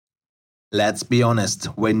Let's be honest,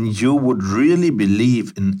 when you would really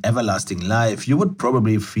believe in everlasting life, you would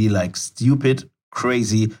probably feel like stupid,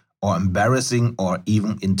 crazy, or embarrassing, or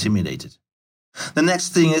even intimidated. The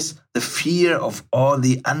next thing is the fear of all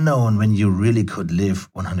the unknown when you really could live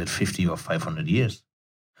 150 or 500 years.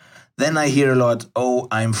 Then I hear a lot, oh,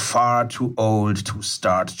 I'm far too old to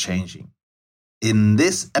start changing. In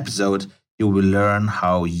this episode, you will learn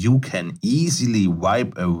how you can easily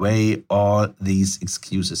wipe away all these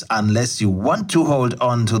excuses unless you want to hold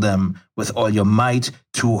on to them with all your might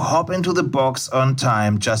to hop into the box on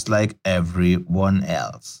time just like everyone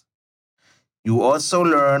else. You also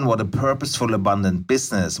learn what a purposeful, abundant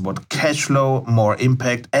business, what cash flow, more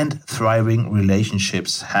impact, and thriving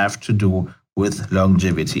relationships have to do with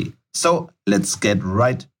longevity. So let's get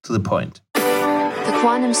right to the point. The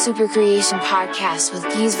Quantum Super Creation Podcast with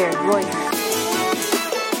Gisbert Reuter.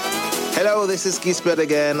 Hello, this is Gisbert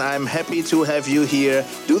again. I'm happy to have you here.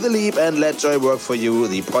 Do the leap and let joy work for you,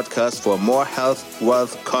 the podcast for more health,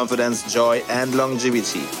 wealth, confidence, joy, and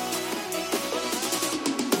longevity.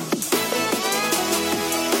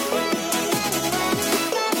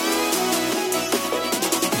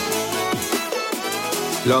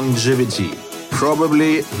 Longevity,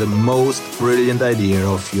 probably the most brilliant idea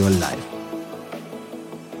of your life.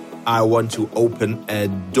 I want to open a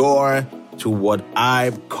door to what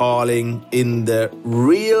I'm calling in the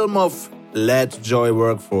realm of let joy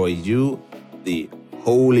work for you, the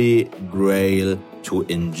holy grail to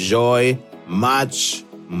enjoy much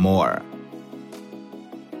more.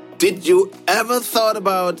 Did you ever thought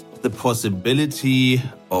about the possibility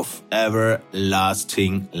of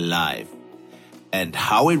everlasting life? And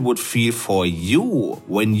how it would feel for you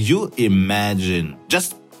when you imagine,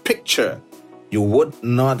 just picture, you would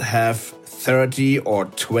not have 30 or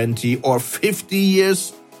 20 or 50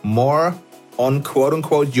 years more on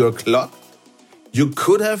quote-unquote your clock. You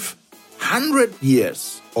could have 100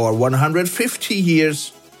 years or 150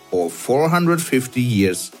 years or 450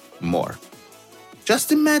 years more.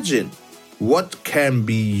 Just imagine what can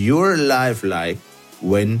be your life like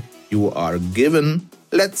when you are given,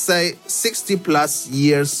 let's say, 60 plus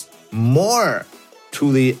years more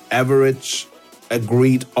to the average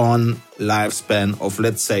agreed on lifespan of,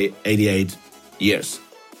 let's say, 88 years.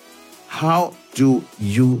 How do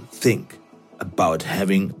you think about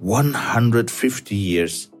having 150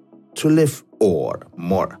 years to live or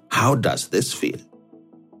more? How does this feel?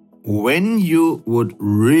 When you would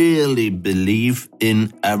really believe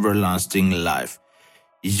in everlasting life,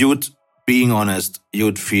 being honest,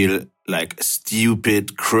 you'd feel like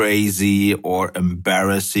stupid, crazy, or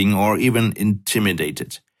embarrassing, or even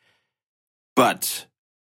intimidated. But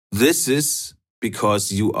this is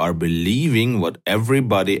because you are believing what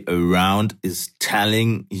everybody around is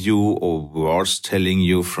telling you or was telling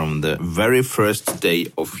you from the very first day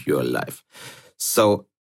of your life. So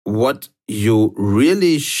what you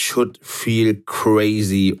really should feel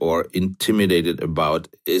crazy or intimidated about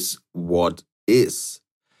is what is.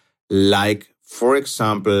 Like, for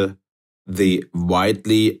example, the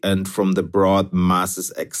widely and from the broad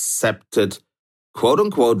masses accepted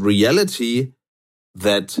quote-unquote reality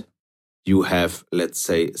that you have, let's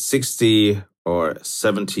say, 60 or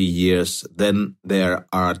 70 years, then there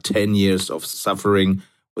are 10 years of suffering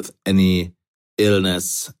with any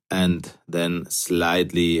illness, and then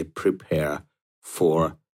slightly prepare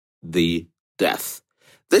for the death.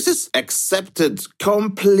 This is accepted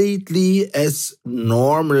completely as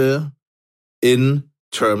normal in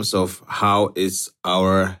terms of how is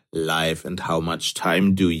our life and how much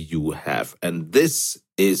time do you have. And this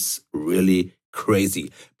is really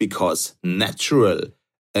crazy because natural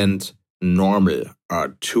and normal are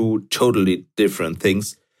two totally different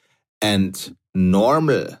things. And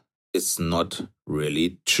normal is not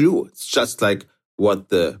really true. It's just like what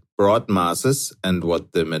the broad masses and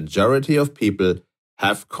what the majority of people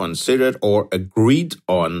have considered or agreed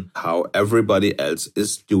on how everybody else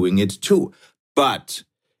is doing it too. But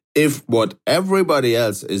if what everybody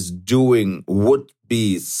else is doing would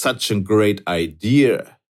be such a great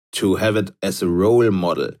idea to have it as a role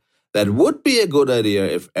model, that would be a good idea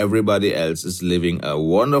if everybody else is living a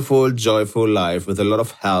wonderful, joyful life with a lot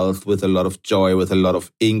of health, with a lot of joy, with a lot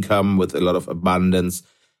of income, with a lot of abundance.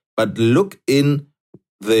 But look in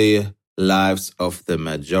the lives of the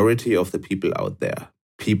majority of the people out there.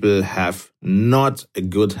 People have not a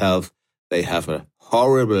good health. They have a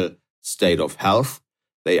horrible state of health.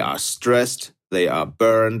 They are stressed. They are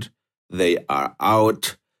burned. They are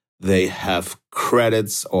out. They have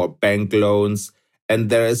credits or bank loans. And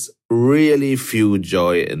there is really few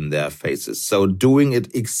joy in their faces. So doing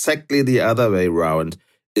it exactly the other way around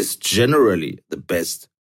is generally the best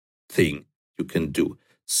thing you can do.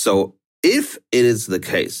 So If it is the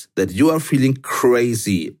case that you are feeling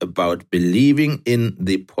crazy about believing in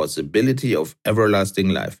the possibility of everlasting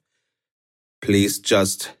life, please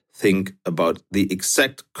just think about the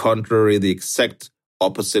exact contrary, the exact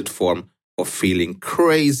opposite form of feeling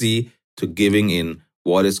crazy to giving in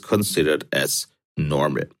what is considered as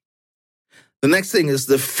normal. The next thing is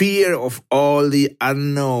the fear of all the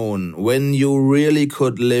unknown. When you really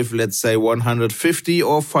could live, let's say, 150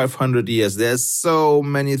 or 500 years, there's so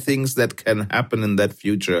many things that can happen in that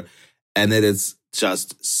future. And it is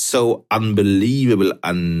just so unbelievable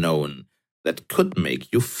unknown that could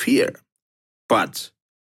make you fear. But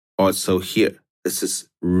also here, this is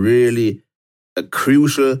really a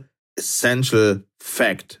crucial, essential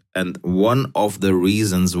fact. And one of the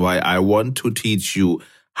reasons why I want to teach you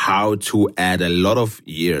how to add a lot of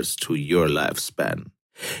years to your lifespan.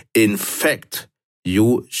 In fact,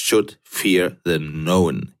 you should fear the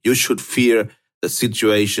known. You should fear the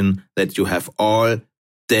situation that you have all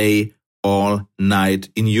day, all night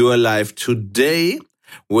in your life today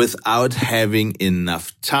without having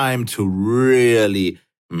enough time to really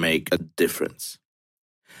make a difference.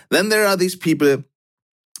 Then there are these people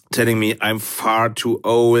telling me I'm far too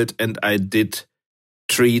old and I did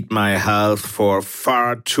treat my health for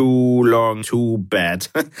far too long, too bad.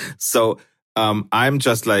 So I'm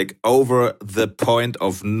just like over the point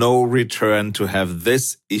of no return to have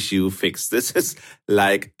this issue fixed. This is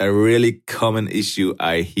like a really common issue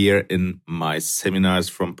I hear in my seminars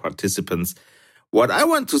from participants. What I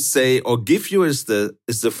want to say or give you is the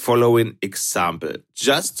following example.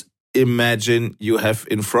 Just imagine you have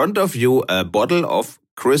in front of you a bottle of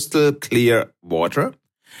crystal clear water.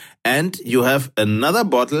 And you have another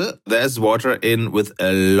bottle, there's water in with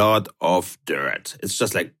a lot of dirt. It's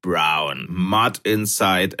just like brown, mud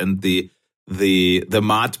inside, and the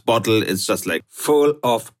mud bottle is just like full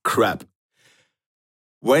of crap.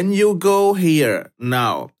 When you go here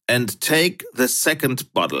now and take the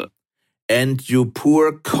second bottle and you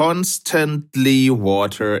pour constantly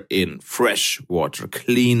water in, fresh water,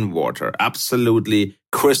 clean water, absolutely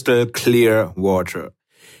crystal clear water,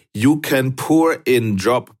 you can pour in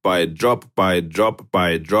drop by drop by drop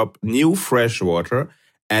by drop new fresh water,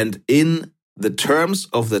 and in the terms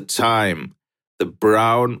of the time, the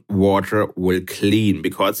brown water will clean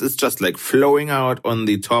because it's just like flowing out on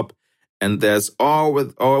the top, and there's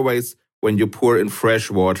always when you pour in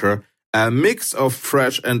fresh water, a mix of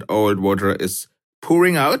fresh and old water is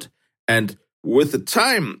pouring out, and with the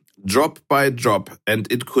time, drop by drop,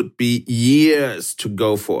 and it could be years to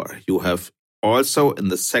go for, you have also in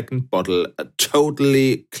the second bottle, a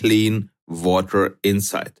totally clean water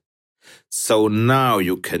inside. So now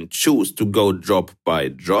you can choose to go drop by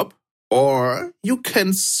drop, or you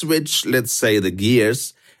can switch, let's say, the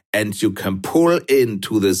gears, and you can pull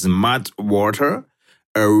into this mud water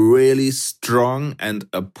a really strong and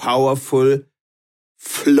a powerful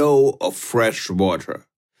flow of fresh water.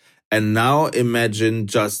 And now imagine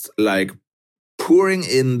just like pouring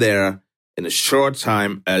in there in a short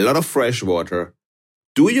time, a lot of fresh water.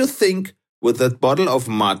 Do you think with that bottle of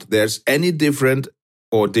mud, there's any difference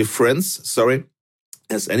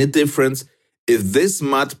if this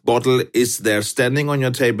mud bottle is there standing on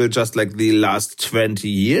your table just like the last 20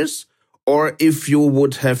 years, or if you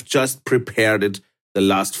would have just prepared it the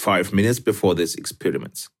last 5 minutes before this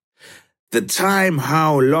experiment? The time,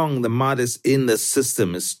 how long the mud is in the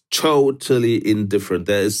system is totally indifferent.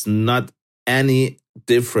 There is not any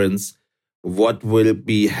difference what will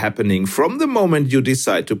be happening from the moment you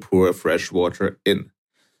decide to pour fresh water in.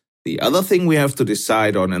 The other thing we have to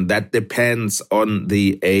decide on, and that depends on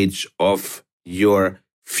the age of your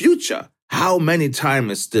future, how many time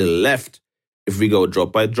is still left if we go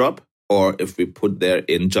drop by drop or if we put there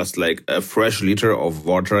in just like a fresh liter of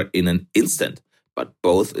water in an instant. But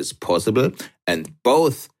both is possible, and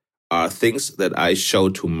both are things that I show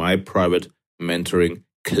to my private mentoring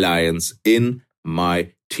clients in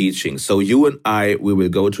my teaching. So you and I, we will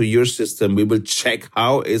go to your system. We will check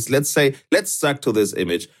how is, let's stuck to this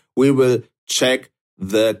image. We will check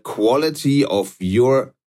the quality of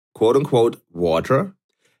your quote unquote water.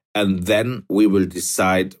 And then we will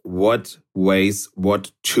decide what ways,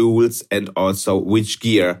 what tools, and also which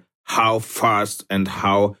gear, how fast and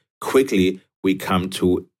how quickly we come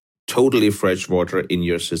to totally fresh water in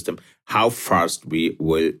your system, how fast we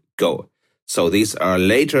will go. So these are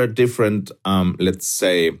later different,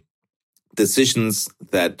 decisions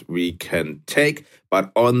that we can take.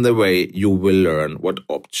 But on the way, you will learn what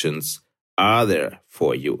options are there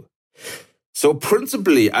for you. So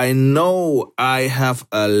principally, I know I have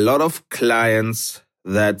a lot of clients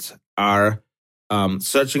that are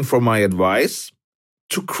searching for my advice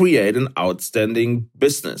to create an outstanding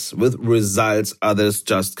business with results others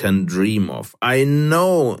just can dream of. I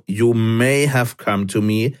know you may have come to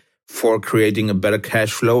me for creating a better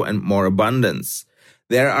cash flow and more abundance.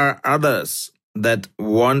 There are others that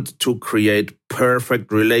want to create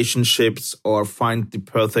perfect relationships or find the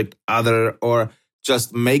perfect other or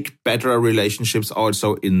just make better relationships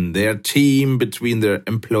also in their team, between their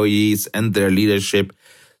employees and their leadership.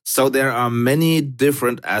 So there are many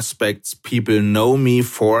different aspects people know me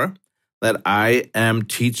for that I am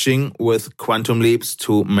teaching with Quantum Leaps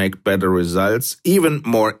to make better results, even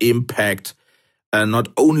more impact, and not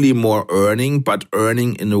only more earning, but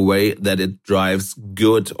earning in a way that it drives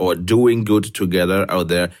good or doing good together out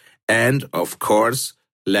there. And of course,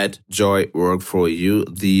 let joy work for you,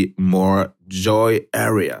 the more joy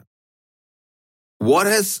area. What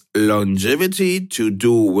has longevity to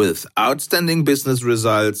do with outstanding business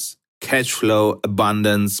results, cash flow,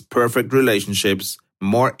 abundance, perfect relationships,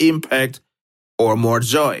 more impact, or more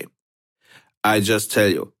joy? I just tell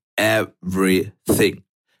you, everything.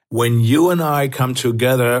 When you and I come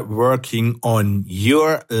together working on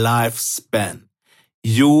your lifespan,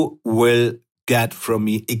 you will get from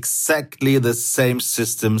me exactly the same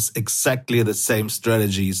systems, exactly the same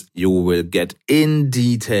strategies. You will get in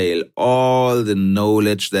detail all the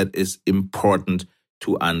knowledge that is important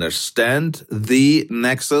to understand the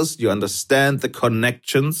nexus. You understand the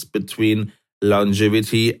connections between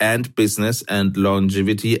longevity and business, and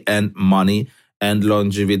longevity and money, and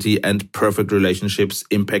longevity and perfect relationships,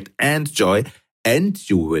 impact and joy. And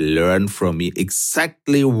you will learn from me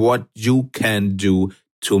exactly what you can do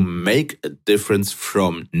to make a difference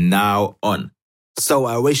from now on. So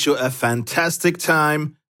I wish you a fantastic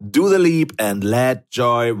time. Do the leap and let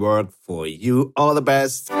joy work for you. All the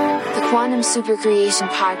best. The Quantum Super Creation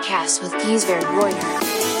Podcast with Gisbert Reuter.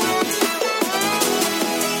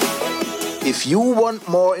 If you want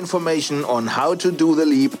more information on how to do the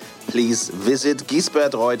leap, please visit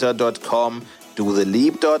gisbertreuter.com,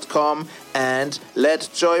 dotheleap.com, and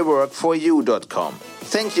letjoyworkforyou.com.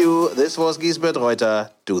 Thank you. This was Gisbert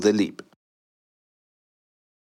Reuter. Do the Leap.